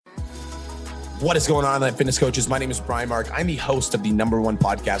What is going on, online fitness coaches? My name is Brian Mark. I'm the host of the #1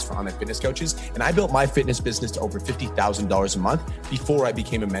 podcast for online fitness coaches, and I built my fitness business to over $50,000 a month before I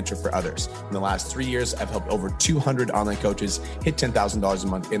became a mentor for others. In the last 3 years, I've helped over 200 online coaches hit $10,000 a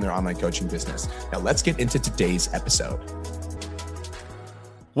month in their online coaching business. Now let's get into today's episode.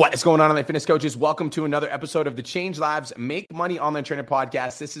 What is going on, online fitness coaches? Welcome to another episode of the Change Lives Make Money Online Trainer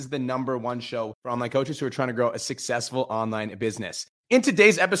Podcast. This is the #1 show for online coaches who are trying to grow a successful online business. In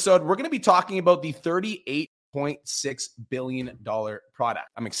today's episode, we're going to be talking about the $38.6 billion product.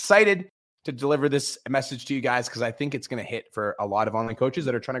 I'm excited to deliver this message to you guys because I think it's going to hit for a lot of online coaches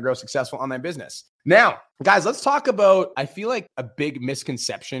that are trying to grow a successful online business. Now, guys, let's talk about, I feel like a big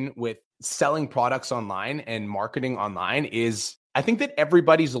misconception with selling products online and marketing online is I think that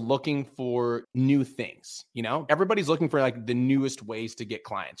everybody's looking for new things, you know? Everybody's looking for like the newest ways to get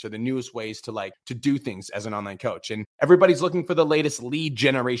clients or the newest ways to do things as an online coach. And everybody's looking for the latest lead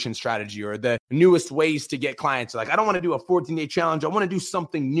generation strategy or the newest ways to get clients. Like, I don't want to do a 14-day challenge. I want to do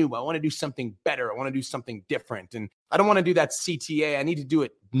something new. I want to do something better. I want to do something different. And I don't want to do that CTA. I need to do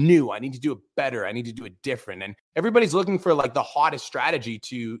it new. I need to do it better. I need to do it different. And everybody's looking for like the hottest strategy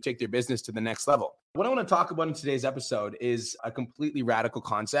to take their business to the next level. What I want to talk about in today's episode is a completely radical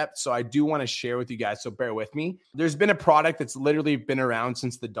concept. So I do want to share with you guys, so bear with me. There's been a product that's literally been around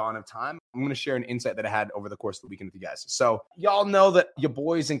since the dawn of time. I'm going to share an insight that I had over the course of the weekend with you guys. So y'all know that your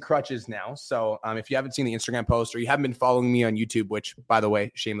boy's in crutches now. So if you haven't seen the Instagram post or you haven't been following me on YouTube, which by the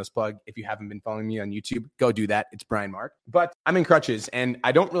way, shameless plug, if you haven't been following me on YouTube, go do that. It's Brian Mark. But I'm in crutches and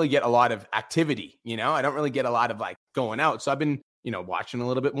I don't really get a lot of activity. You know, I don't really get a lot of like going out. So I've been watching a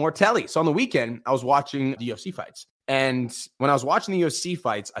little bit more telly. So on the weekend, I was watching the UFC fights. And when I was watching the UFC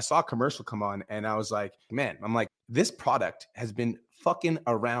fights, I saw a commercial come on and I was like, man, this product has been fucking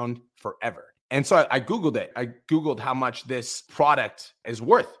around forever. And so I Googled it. I Googled how much this product is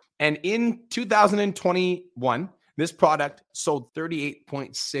worth. And in 2021, this product sold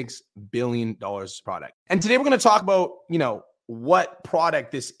 $38.6 billion product. And today we're going to talk about, what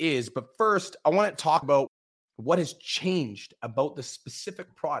product this is. But first, I want to talk about what has changed about the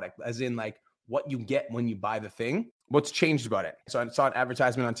specific product, as in like what you get when you buy the thing. What's changed about it? So I saw an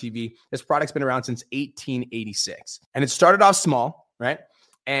advertisement on TV. This product's been around since 1886. And it started off small, right?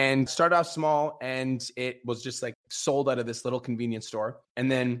 And it was just like sold out of this little convenience store. And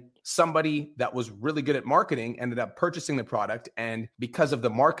then somebody that was really good at marketing ended up purchasing the product. And because of the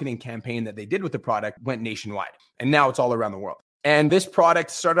marketing campaign that they did with the product, went nationwide. And now it's all around the world. And this product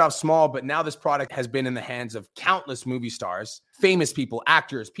started off small, but now this product has been in the hands of countless movie stars, famous people,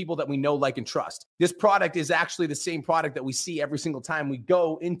 actors, people that we know, like, and trust. This product is actually the same product that we see every single time we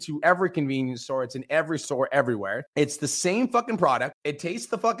go into every convenience store. It's in every store everywhere. It's the same fucking product. It tastes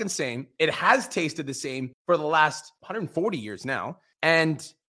the fucking same. It has tasted the same for the last 140 years now. And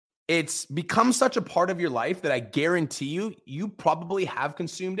it's become such a part of your life that I guarantee you probably have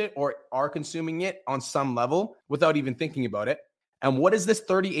consumed it or are consuming it on some level without even thinking about it. And what is this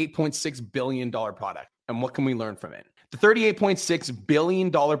 $38.6 billion product? And what can we learn from it? The $38.6 billion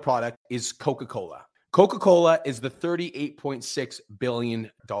product is Coca-Cola. Coca-Cola is the $38.6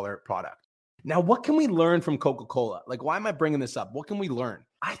 billion product. Now, what can we learn from Coca-Cola? Like, why am I bringing this up? What can we learn?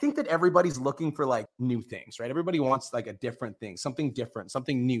 I think that everybody's looking for like new things, right? Everybody wants like a different thing, something different,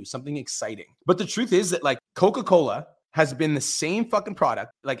 something new, something exciting. But the truth is that like Coca-Cola has been the same fucking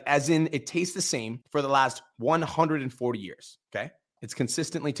product, like as in it tastes the same for the last 140 years, okay? It's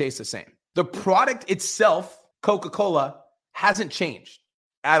consistently tastes the same. The product itself, Coca-Cola, hasn't changed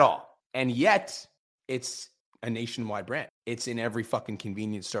at all. And yet it's a nationwide brand. It's in every fucking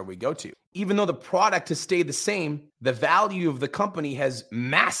convenience store we go to. Even though the product has stayed the same, the value of the company has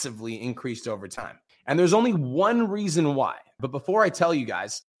massively increased over time. And there's only one reason why. But before I tell you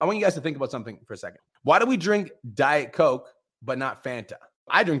guys, I want you guys to think about something for a second. Why do we drink Diet Coke, but not Fanta?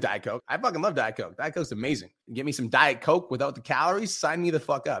 I drink Diet Coke. I fucking love Diet Coke. Diet Coke's amazing. Give me some Diet Coke without the calories, sign me the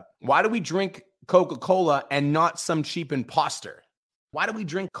fuck up. Why do we drink Coca-Cola and not some cheap imposter? Why do we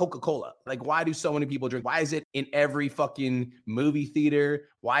drink Coca-Cola? Like, why do so many people drink? Why is it in every fucking movie theater?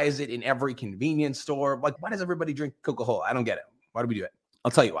 Why is it in every convenience store? Like, why does everybody drink Coca-Cola? I don't get it. Why do we do it?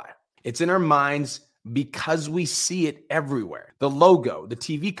 I'll tell you why. It's in our minds because we see it everywhere. The logo, the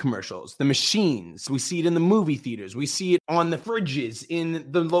TV commercials, the machines. We see it in the movie theaters. We see it on the fridges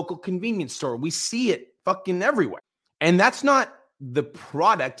in the local convenience store. We see it fucking everywhere. And that's not the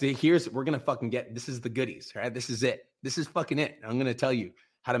product. We're going to fucking get, this is the goodies, right? This is it. This is fucking it. I'm going to tell you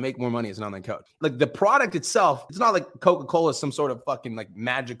how to make more money as an online coach. Like the product itself, it's not like Coca-Cola is some sort of fucking like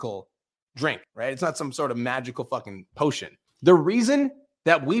magical drink, right? It's not some sort of magical fucking potion. The reason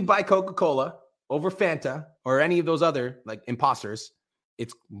that we buy Coca-Cola over Fanta or any of those other like imposters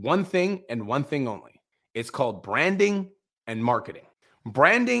It's one thing and one thing only. It's called branding and marketing.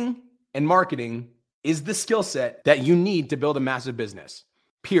 Branding and marketing is the skill set that you need to build a massive business,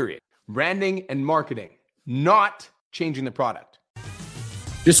 period. Branding and marketing, not changing the product.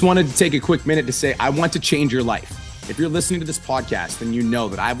 Just wanted to take a quick minute to say, I want to change your life. If you're listening to this podcast, then you know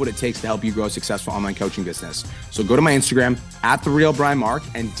that I have what it takes to help you grow a successful online coaching business. So go to my Instagram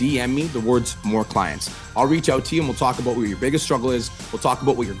 @TheRealBrianMark and DM me the words more clients. I'll reach out to you and we'll talk about what your biggest struggle is. We'll talk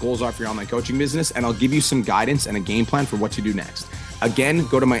about what your goals are for your online coaching business, and I'll give you some guidance and a game plan for what to do next. Again,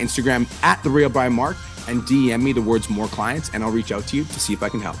 go to my Instagram @TheRealBrianMark and DM me the words more clients, and I'll reach out to you to see if I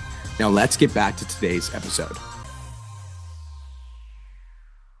can help. Now let's get back to today's episode.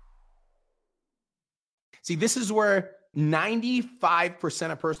 See, this is where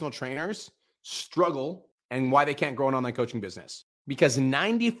 95% of personal trainers struggle and why they can't grow an online coaching business. Because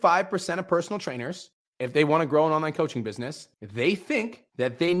 95% of personal trainers, if they want to grow an online coaching business, they think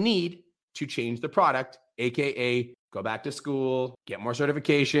that they need to change the product, AKA go back to school, get more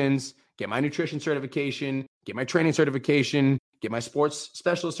certifications, get my nutrition certification, get my training certification, get my sports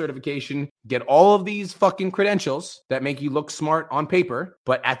specialist certification, get all of these fucking credentials that make you look smart on paper.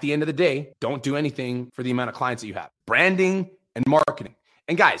 But at the end of the day, don't do anything for the amount of clients that you have. Branding and marketing.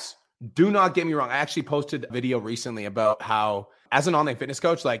 And guys, do not get me wrong. I actually posted a video recently about how, as an online fitness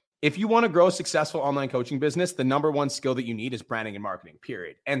coach, like if you want to grow a successful online coaching business, the number one skill that you need is branding and marketing,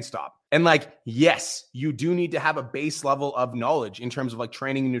 period. End stop. And like, yes, you do need to have a base level of knowledge in terms of like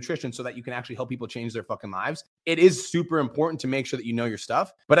training and nutrition so that you can actually help people change their fucking lives. It is super important to make sure that you know your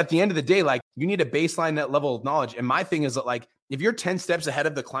stuff. But at the end of the day, like you need a baseline net level of knowledge. And my thing is that like, if you're 10 steps ahead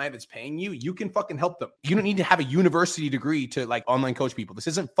of the client that's paying you, you can fucking help them. You don't need to have a university degree to like online coach people. This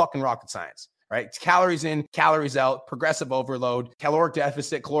isn't fucking rocket science, right? It's calories in, calories out, progressive overload, caloric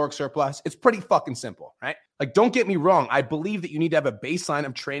deficit, caloric surplus. It's pretty fucking simple, right? Like, don't get me wrong. I believe that you need to have a baseline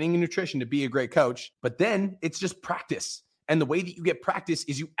of training and nutrition to be a great coach, but then it's just practice. And the way that you get practice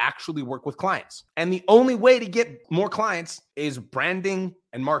is you actually work with clients. And the only way to get more clients is branding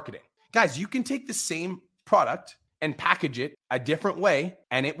and marketing. Guys, you can take the same product and package it a different way,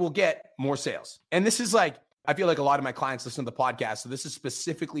 and it will get more sales. And this is like, I feel like a lot of my clients listen to the podcast, so this is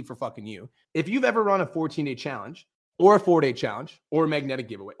specifically for fucking you. If you've ever run a 14-day challenge or a 4-day challenge or a magnetic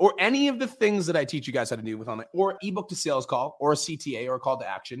giveaway or any of the things that I teach you guys how to do with online, or ebook to sales call or a CTA or a call to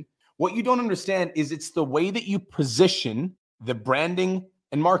action, what you don't understand is it's the way that you position the branding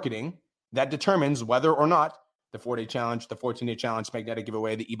and marketing that determines whether or not the 4-day challenge, the 14-day challenge, magnetic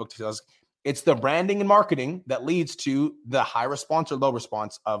giveaway, the ebook to sales, it's the branding and marketing that leads to the high response or low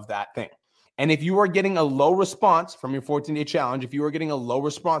response of that thing. And if you are getting a low response from your 14-day challenge, if you are getting a low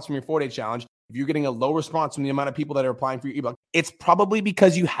response from your 4-day challenge, if you're getting a low response from the amount of people that are applying for your ebook, it's probably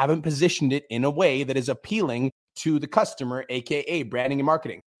because you haven't positioned it in a way that is appealing to the customer, AKA branding and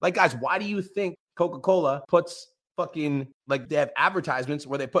marketing. Like, guys, why do you think Coca-Cola puts fucking, like, they have advertisements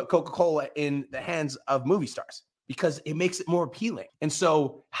where they put Coca-Cola in the hands of movie stars? Because it makes it more appealing. And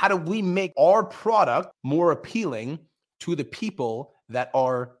so how do we make our product more appealing to the people that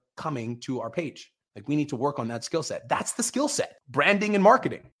are coming to our page? Like, we need to work on that skill set. That's the skill set, branding and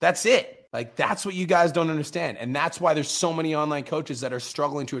marketing. That's it. Like, that's what you guys don't understand. And that's why there's so many online coaches that are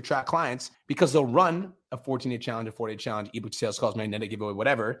struggling to attract clients, because they'll run a 14-day challenge, a 4-day challenge, ebook sales calls, magnetic giveaway,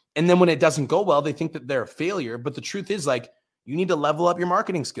 whatever. And then when it doesn't go well, they think that they're a failure. But the truth is, like, you need to level up your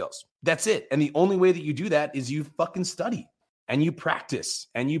marketing skills. That's it. And the only way that you do that is you fucking study and you practice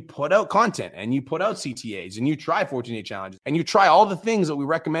and you put out content and you put out CTAs and you try 14-day challenges and you try all the things that we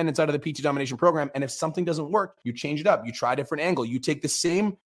recommend inside of the PT Domination program. And if something doesn't work, you change it up. You try a different angle. You take the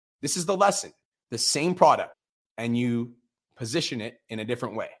same, this is the lesson, the same product, and you position it in a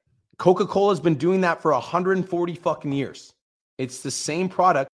different way. Coca-Cola has been doing that for 140 fucking years. It's the same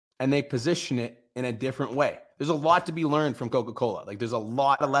product and they position it in a different way. There's a lot to be learned from Coca-Cola. Like, there's a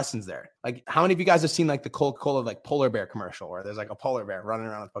lot of lessons there. Like, how many of you guys have seen like the Coca-Cola like polar bear commercial where there's like a polar bear running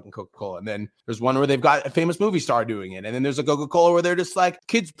around with fucking Coca-Cola? And then there's one where they've got a famous movie star doing it. And then there's a Coca-Cola where they're just like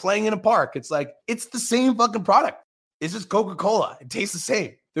kids playing in a park. It's like, it's the same fucking product. It's just Coca-Cola. It tastes the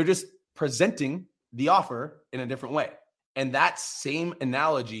same. They're just presenting the offer in a different way. And that same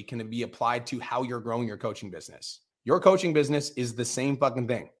analogy can be applied to how you're growing your coaching business. Your coaching business is the same fucking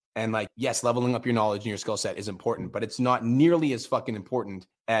thing. And like, yes, leveling up your knowledge and your skill set is important, but it's not nearly as fucking important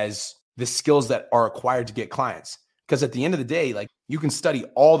as the skills that are required to get clients. Because at the end of the day, like, you can study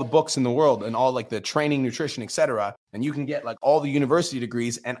all the books in the world and all like the training, nutrition, etc. And you can get like all the university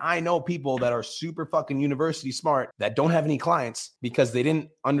degrees. And I know people that are super fucking university smart that don't have any clients because they didn't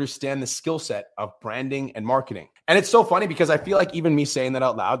understand the skill set of branding and marketing. And it's so funny because I feel like even me saying that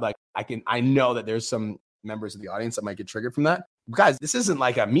out loud, like I know that there's some members of the audience that might get triggered from that. Guys, this isn't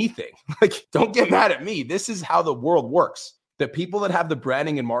like a me thing. Like, don't get mad at me. This is how the world works. The people that have the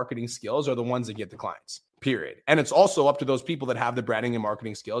branding and marketing skills are the ones that get the clients, period. And it's also up to those people that have the branding and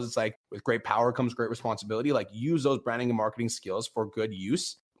marketing skills. It's like with great power comes great responsibility. Like, use those branding and marketing skills for good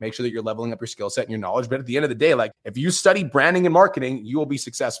use. Make sure that you're leveling up your skill set and your knowledge. But at the end of the day, like, if you study branding and marketing, you will be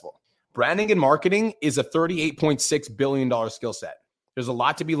successful. Branding and marketing is a $38.6 billion skill set. There's a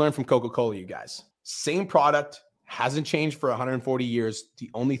lot to be learned from Coca-Cola, you guys. Same product, hasn't changed for 140 years. The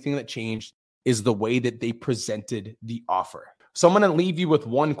only thing that changed is the way that they presented the offer. So I'm going to leave you with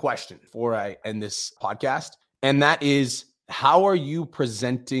one question before I end this podcast. And that is, how are you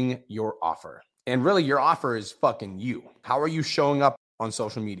presenting your offer? And really, your offer is fucking you. How are you showing up on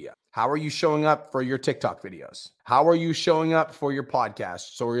social media? How are you showing up for your TikTok videos? How are you showing up for your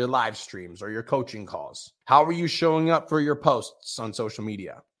podcasts or your live streams or your coaching calls? How are you showing up for your posts on social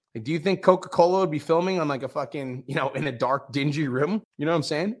media? Like, do you think Coca-Cola would be filming on like a fucking, in a dark, dingy room? You know what I'm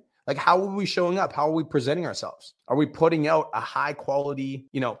saying? Like, how are we showing up? How are we presenting ourselves? Are we putting out a high quality,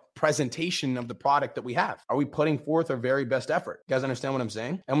 presentation of the product that we have? Are we putting forth our very best effort? You guys understand what I'm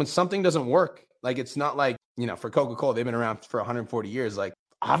saying? And when something doesn't work, like, it's not like, for Coca-Cola, they've been around for 140 years. Like,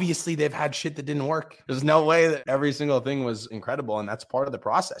 obviously they've had shit that didn't work. There's no way that every single thing was incredible. And that's part of the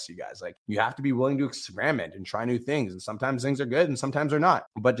process, you guys. Like, you have to be willing to experiment and try new things. And sometimes things are good and sometimes they're not.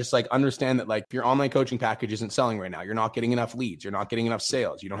 But just like understand that, like, if your online coaching package isn't selling right now, you're not getting enough leads, you're not getting enough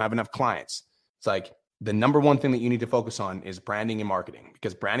sales, you don't have enough clients. It's like the number one thing that you need to focus on is branding and marketing,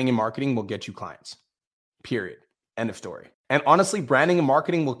 because branding and marketing will get you clients, period. End of story. And honestly, branding and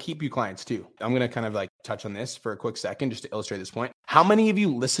marketing will keep you clients too. I'm going to kind of like touch on this for a quick second, just to illustrate this point. How many of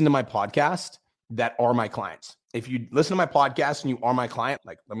you listen to my podcast that are my clients? If you listen to my podcast and you are my client,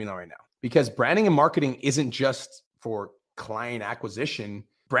 like, let me know right now, because branding and marketing isn't just for client acquisition.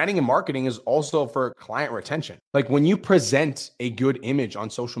 Branding and marketing is also for client retention. Like, when you present a good image on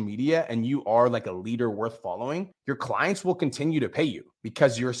social media and you are like a leader worth following, your clients will continue to pay you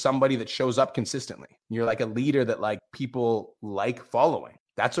because you're somebody that shows up consistently. You're like a leader that like people like following.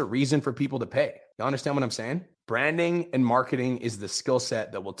 That's a reason for people to pay. You understand what I'm saying? Branding and marketing is the skill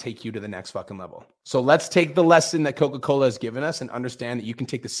set that will take you to the next fucking level. So let's take the lesson that Coca-Cola has given us and understand that you can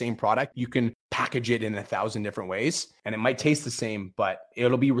take the same product, you can package it in 1,000 different ways, and it might taste the same, but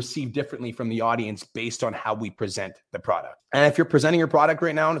it'll be received differently from the audience based on how we present the product. And if you're presenting your product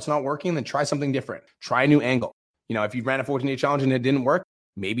right now and it's not working, then try something different. Try a new angle. If you ran a 14-day challenge and it didn't work,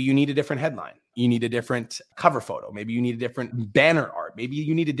 maybe you need a different headline. You need a different cover photo. Maybe you need a different banner art. Maybe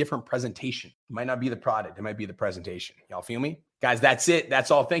you need a different presentation. It might not be the product. It might be the presentation. Y'all feel me? Guys, that's it.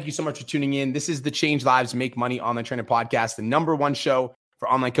 That's all. Thank you so much for tuning in. This is the Change Lives, Make Money Online Training Podcast, the number one show for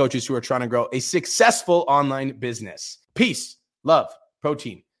online coaches who are trying to grow a successful online business. Peace, love,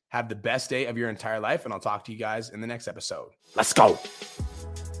 protein. Have the best day of your entire life, and I'll talk to you guys in the next episode. Let's go.